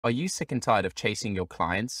Are you sick and tired of chasing your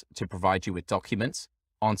clients to provide you with documents,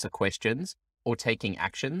 answer questions, or taking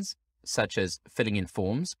actions, such as filling in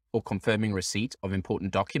forms or confirming receipt of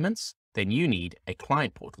important documents? Then you need a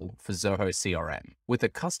client portal for Zoho CRM. With a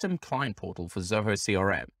custom client portal for Zoho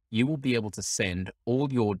CRM, you will be able to send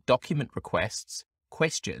all your document requests,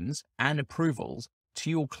 questions, and approvals to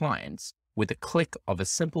your clients with a click of a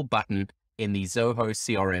simple button in the Zoho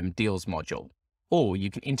CRM Deals module, or you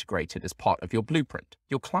can integrate it as part of your blueprint.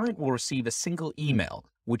 Your client will receive a single email,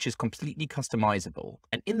 which is completely customizable.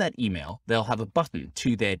 And in that email, they'll have a button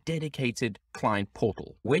to their dedicated client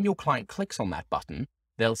portal. When your client clicks on that button,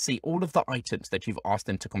 they'll see all of the items that you've asked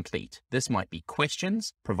them to complete. This might be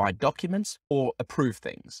questions, provide documents, or approve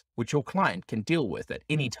things, which your client can deal with at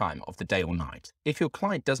any time of the day or night. If your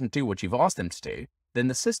client doesn't do what you've asked them to do, then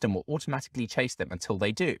the system will automatically chase them until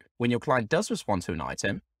they do. When your client does respond to an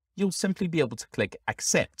item, you'll simply be able to click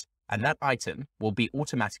accept, and that item will be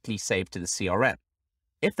automatically saved to the CRM.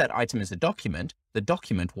 If that item is a document, the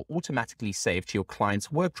document will automatically save to your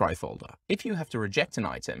client's work drive folder. If you have to reject an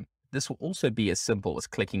item, this will also be as simple as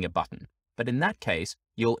clicking a button. But in that case,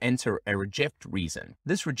 you'll enter a reject reason.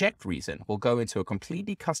 This reject reason will go into a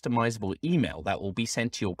completely customizable email that will be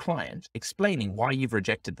sent to your client explaining why you've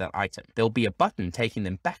rejected that item. There'll be a button taking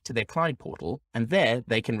them back to their client portal, and there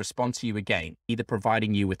they can respond to you again, either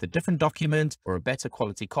providing you with a different document or a better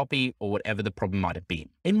quality copy or whatever the problem might have been.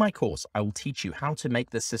 In my course, I will teach you how to make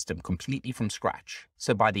this system completely from scratch.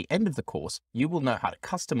 So by the end of the course, you will know how to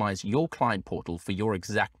customize your client portal for your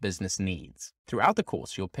exact business needs. Throughout the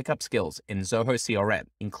course, you'll pick up skills in Zoho CRM,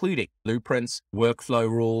 including blueprints, workflow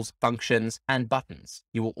rules, functions, and buttons.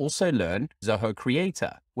 You will also learn Zoho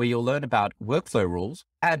Creator, where you'll learn about workflow rules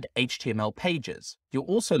and HTML pages. You'll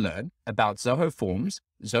also learn about Zoho Forms,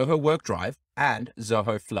 Zoho WorkDrive, and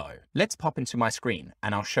Zoho Flow. Let's pop into my screen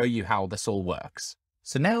and I'll show you how this all works.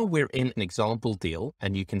 So now we're in an example deal,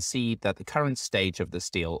 and you can see that the current stage of this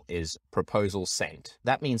deal is proposal sent.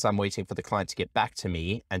 That means I'm waiting for the client to get back to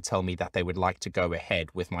me and tell me that they would like to go ahead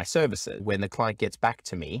with my services. When the client gets back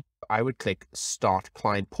to me, I would click Start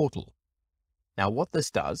Client Portal. Now what this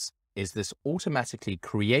does is this automatically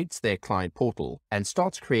creates their client portal and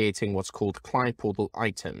starts creating what's called client portal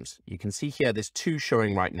items. You can see here there's 2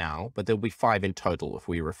 showing right now, but there'll be 5 in total if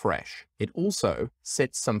we refresh. It also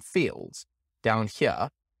sets some fields down here,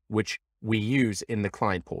 which we use in the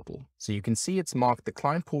client portal. So you can see it's marked the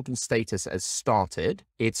client portal status as started.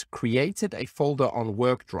 It's created a folder on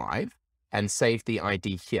WorkDrive and saved the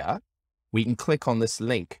ID here. We can click on this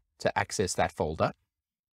link to access that folder.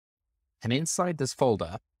 And inside this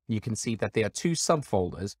folder, you can see that there are 2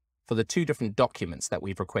 subfolders for the 2 different documents that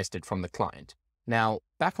we've requested from the client. Now,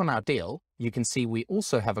 back on our deal, you can see we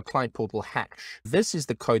also have a client portal hash. This is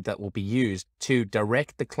the code that will be used to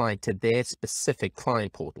direct the client to their specific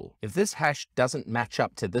client portal. If this hash doesn't match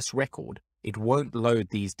up to this record, it won't load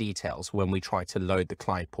these details when we try to load the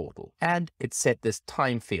client portal. And it set this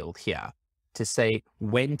time field here to say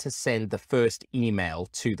when to send the first email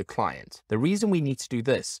to the client. The reason we need to do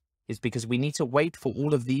this is because we need to wait for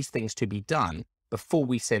all of these things to be done before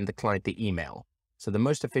we send the client the email. So the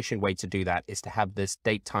most efficient way to do that is to have this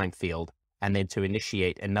date time field and then to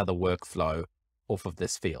initiate another workflow off of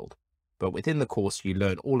this field. But within the course, you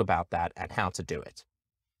learn all about that and how to do it.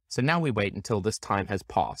 So now we wait until this time has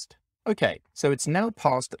passed. Okay, so it's now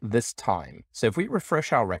past this time. So if we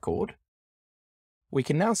refresh our record, we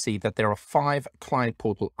can now see that there are 5 client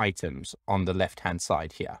portal items on the left-hand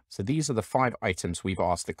side here. So these are the 5 items we've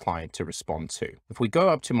asked the client to respond to. If we go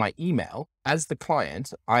up to my email, as the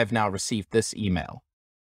client, I have now received this email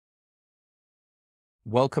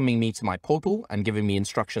welcoming me to my portal and giving me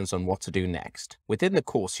instructions on what to do next. Within the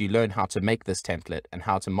course, you learn how to make this template and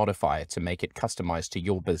how to modify it to make it customized to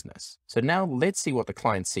your business. So now let's see what the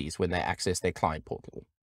client sees when they access their client portal.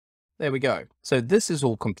 There we go. So this is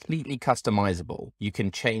all completely customizable. You can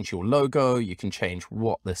change your logo, you can change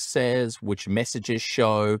what this says, which messages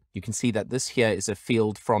show. You can see that this here is a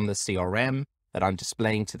field from the CRM that I'm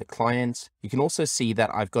displaying to the client. You can also see that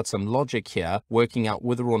I've got some logic here working out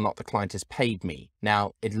whether or not the client has paid me.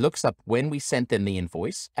 Now, it looks up when we sent them the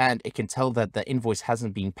invoice, and it can tell that the invoice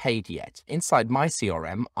hasn't been paid yet. Inside my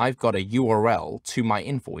CRM, I've got a URL to my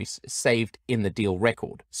invoice saved in the deal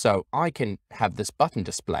record. So I can have this button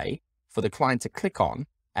display for the client to click on,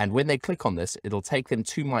 and when they click on this, it'll take them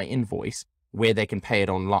to my invoice where they can pay it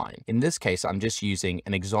online. In this case, I'm just using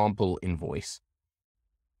an example invoice,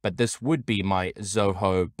 but this would be my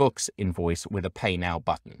Zoho Books invoice with a Pay Now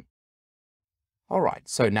button. All right,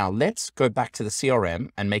 so now let's go back to the CRM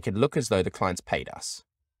and make it look as though the client's paid us.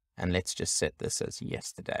 And let's just set this as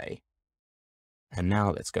yesterday. And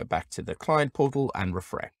now let's go back to the client portal and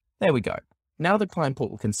refresh. There we go. Now the client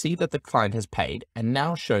portal can see that the client has paid and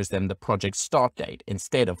now shows them the project start date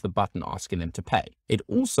instead of the button asking them to pay. It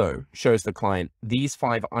also shows the client these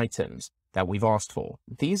 5 items that we've asked for.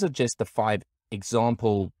 These are just the 5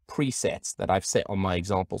 example presets that I've set on my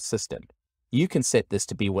example system. You can set this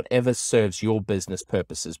to be whatever serves your business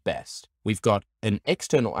purposes best. We've got an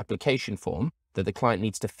external application form that the client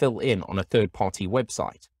needs to fill in on a third-party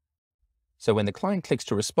website. So when the client clicks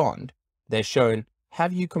to respond, they're shown,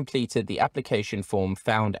 have you completed the application form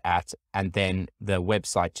found at, and then the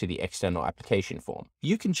website to the external application form.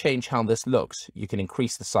 You can change how this looks. You can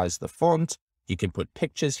increase the size of the font. You can put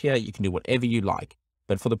pictures here. You can do whatever you like.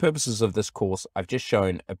 But for the purposes of this course, I've just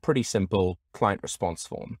shown a pretty simple client response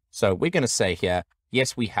form. So we're going to say here,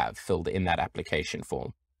 yes, we have filled in that application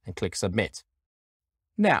form, and click submit.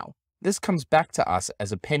 Now, this comes back to us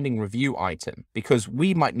as a pending review item because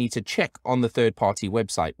we might need to check on the third-party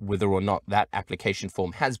website whether or not that application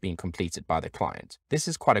form has been completed by the client. This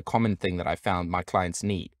is quite a common thing that I found my clients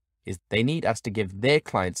need, is they need us to give their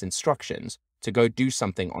clients instructions to go do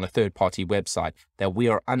something on a third-party website that we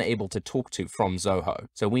are unable to talk to from Zoho.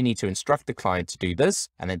 So we need to instruct the client to do this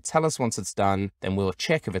and then tell us once it's done, then we'll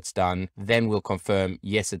check if it's done, then we'll confirm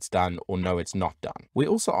yes, it's done or no, it's not done. We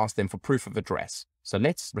also ask them for proof of address. So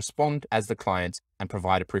let's respond as the client and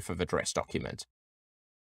provide a proof of address document.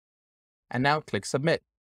 And now click submit.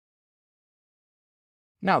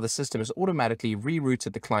 Now the system has automatically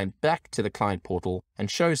rerouted the client back to the client portal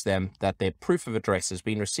and shows them that their proof of address has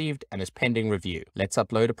been received and is pending review. Let's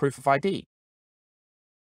upload a proof of ID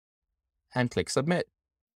and click submit.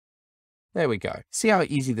 There we go. See how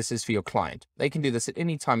easy this is for your client. They can do this at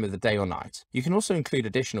any time of the day or night. You can also include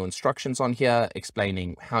additional instructions on here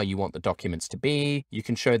explaining how you want the documents to be. You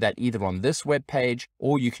can show that either on this web page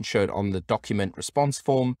or you can show it on the document response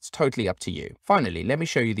form. It's totally up to you. Finally, let me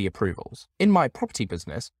show you the approvals. In my property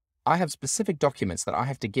business, I have specific documents that I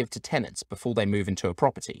have to give to tenants before they move into a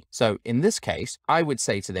property. So in this case, I would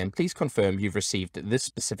say to them, please confirm you've received this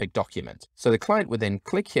specific document. So the client would then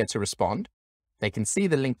click here to respond. They can see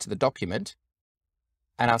the link to the document,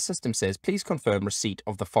 and our system says, please confirm receipt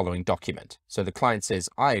of the following document. So the client says,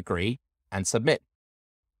 I agree, and submit.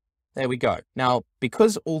 There we go. Now,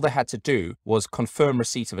 because all they had to do was confirm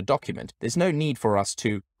receipt of a document, there's no need for us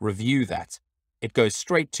to review that. It goes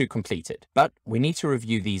straight to completed, but we need to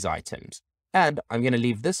review these items. And I'm going to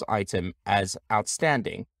leave this item as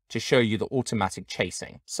outstanding to show you the automatic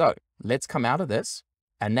chasing. So let's come out of this,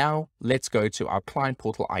 and now let's go to our client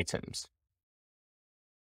portal items.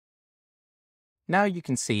 Now you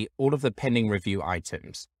can see all of the pending review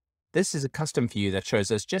items. This is a custom view that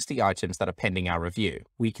shows us just the items that are pending our review.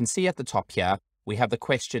 We can see at the top here, we have the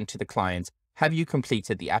question to the client, have you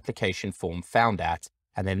completed the application form found at,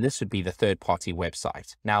 and then this would be the third-party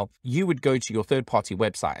website. Now, you would go to your third-party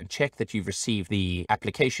website and check that you've received the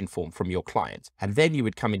application form from your client, and then you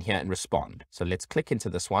would come in here and respond. So let's click into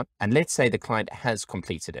this one, and let's say the client has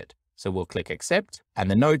completed it. So we'll click accept,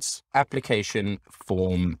 and the notes, application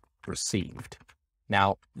form received.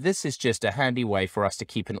 Now, this is just a handy way for us to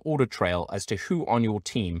keep an audit trail as to who on your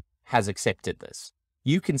team has accepted this.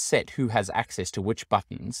 You can set who has access to which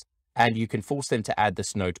buttons, and you can force them to add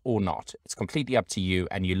this note or not. It's completely up to you,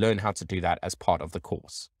 and you learn how to do that as part of the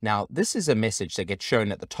course. Now, this is a message that gets shown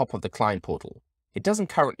at the top of the client portal. It doesn't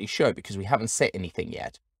currently show because we haven't set anything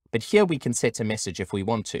yet, but here we can set a message if we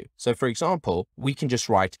want to. So for example, we can just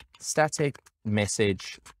write static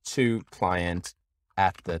message to client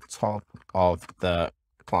at the top of the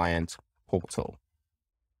client portal.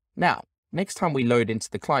 Now, next time we load into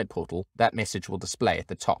the client portal, that message will display at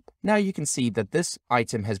the top. Now you can see that this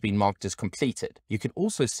item has been marked as completed. You can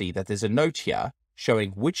also see that there's a note here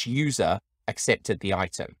showing which user accepted the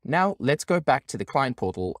item. Now let's go back to the client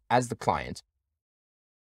portal as the client.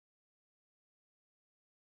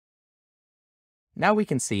 Now we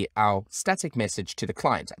can see our static message to the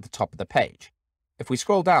client at the top of the page. If we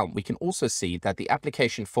scroll down, we can also see that the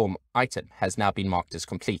application form item has now been marked as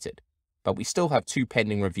completed, but we still have 2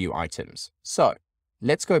 pending review items. So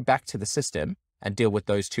let's go back to the system and deal with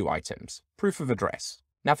those 2 items. Proof of address.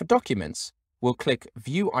 Now for documents, we'll click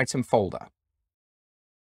View Item Folder.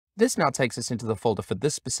 This now takes us into the folder for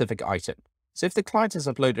this specific item. So if the client has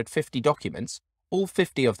uploaded 50 documents, all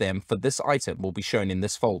 50 of them for this item will be shown in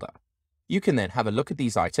this folder. You can then have a look at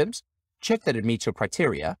these items, check that it meets your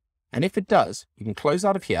criteria, and if it does, you can close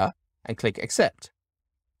out of here and click accept.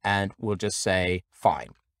 And we'll just say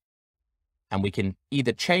fine. And we can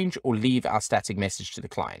either change or leave our static message to the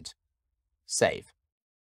client. Save.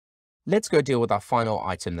 Let's go deal with our final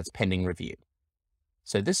item that's pending review.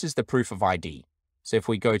 So this is the proof of ID. So if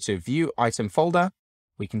we go to view item folder,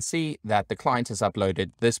 we can see that the client has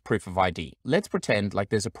uploaded this proof of ID. Let's pretend like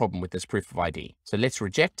there's a problem with this proof of ID. So let's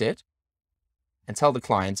reject it and tell the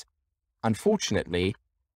client, unfortunately,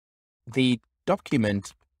 the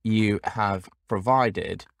document you have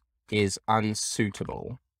provided is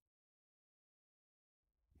unsuitable.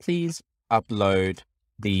 Please upload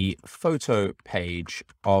the photo page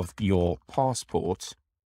of your passport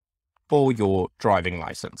or your driving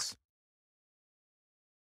license.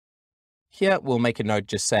 Here, we'll make a note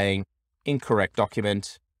just saying incorrect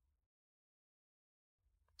document.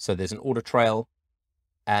 So there's an audit trail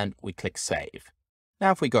and we click save.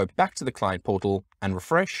 Now, if we go back to the client portal and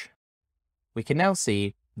refresh, we can now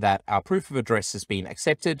see that our proof of address has been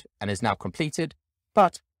accepted and is now completed,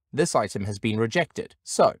 but this item has been rejected.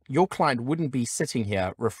 So your client wouldn't be sitting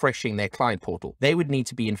here refreshing their client portal. They would need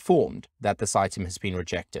to be informed that this item has been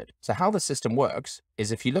rejected. So how the system works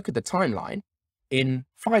is, if you look at the timeline, in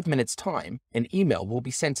 5 minutes time, an email will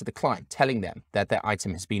be sent to the client telling them that their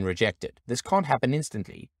item has been rejected. This can't happen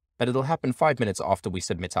instantly, but it'll happen 5 minutes after we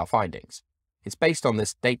submit our findings. It's based on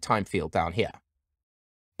this date time field down here.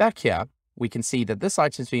 Back here, we can see that this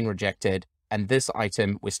item's been rejected and this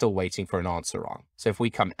item we're still waiting for an answer on. So if we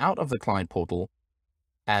come out of the client portal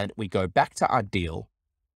and we go back to our deal,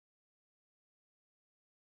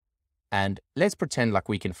 and let's pretend like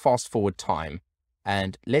we can fast forward time,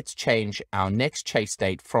 and let's change our next chase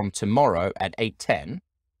date from tomorrow at 8:10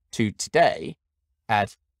 to today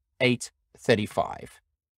at 8:35.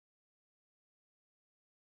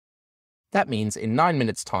 That means in 9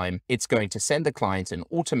 minutes time, it's going to send the client an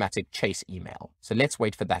automatic chase email. So let's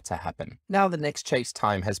wait for that to happen. Now the next chase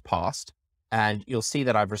time has passed and you'll see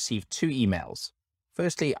that I've received 2 emails.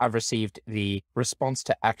 Firstly, I've received the response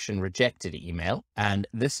to action rejected email, and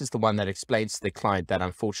this is the one that explains to the client that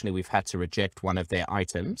unfortunately we've had to reject one of their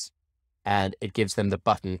items, and it gives them the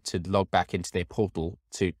button to log back into their portal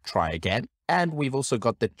to try again. And we've also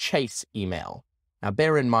got the chase email. Now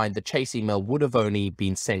bear in mind the chase email would have only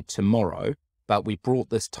been sent tomorrow, but we brought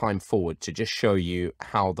this time forward to just show you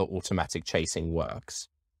how the automatic chasing works.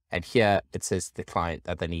 And here it says to the client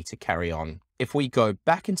that they need to carry on. If we go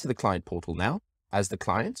back into the client portal now, as the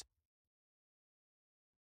client,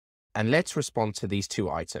 and let's respond to these 2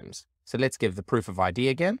 items. So let's give the proof of ID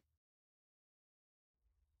again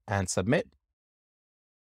and submit.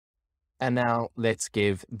 And now let's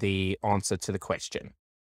give the answer to the question.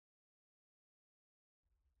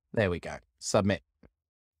 There we go, submit.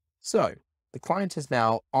 So the client has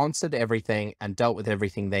now answered everything and dealt with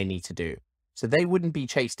everything they need to do. So they wouldn't be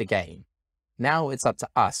chased again. Now it's up to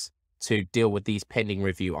us to deal with these pending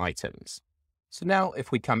review items. So now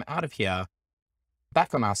if we come out of here,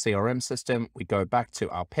 back on our CRM system, we go back to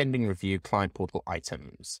our pending review client portal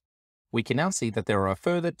items. We can now see that there are a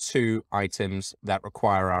further 2 items that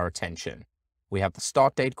require our attention. We have the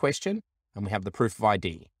start date question and we have the proof of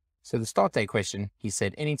ID. So the start date question, he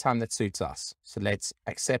said anytime that suits us. So let's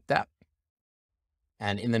accept that.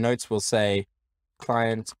 And in the notes, we'll say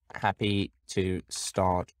client happy to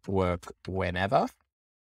start work whenever.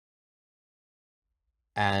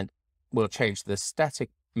 And we'll change the static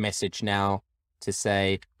message now to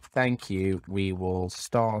say, thank you, we will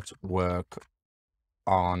start work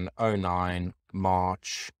on 09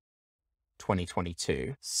 March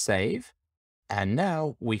 2022. Save. And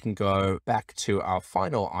now we can go back to our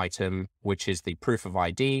final item, which is the proof of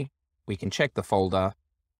ID. We can check the folder.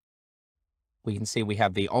 We can see we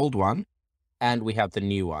have the old one and we have the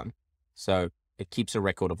new one. So it keeps a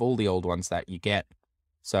record of all the old ones that you get.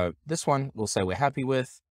 So this one we'll say we're happy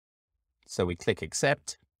with. So we click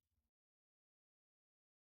accept.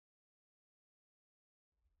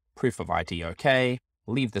 Proof of ID okay.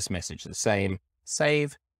 Leave this message the same.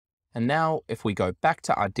 Save. And now if we go back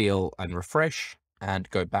to our deal and refresh, and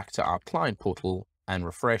go back to our client portal and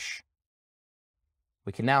refresh,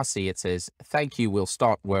 we can now see it says, thank you, we'll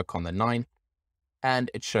start work on the 9th. And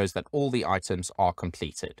it shows that all the items are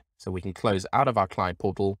completed. So we can close out of our client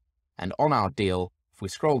portal, and on our deal, if we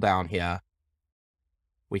scroll down here,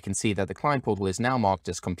 we can see that the client portal is now marked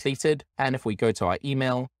as completed. And if we go to our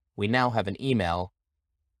email, we now have an email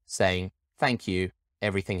saying, thank you,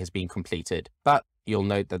 everything has been completed. But you'll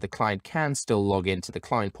note that the client can still log into the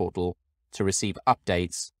client portal to receive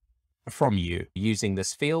updates from you using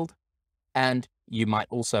this field. And you might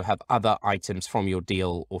also have other items from your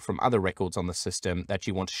deal or from other records on the system that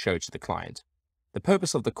you want to show to the client. The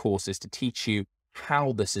purpose of the course is to teach you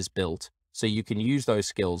how this is built so you can use those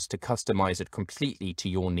skills to customize it completely to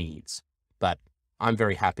your needs. But I'm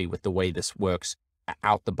very happy with the way this works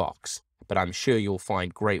out the box, but I'm sure you'll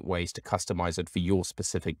find great ways to customize it for your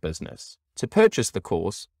specific business. To purchase the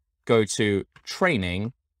course, go to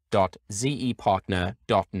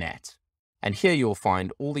training.zepartner.net. And here you'll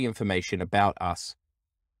find all the information about us,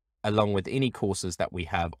 along with any courses that we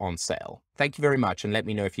have on sale. Thank you very much, and let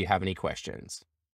me know if you have any questions.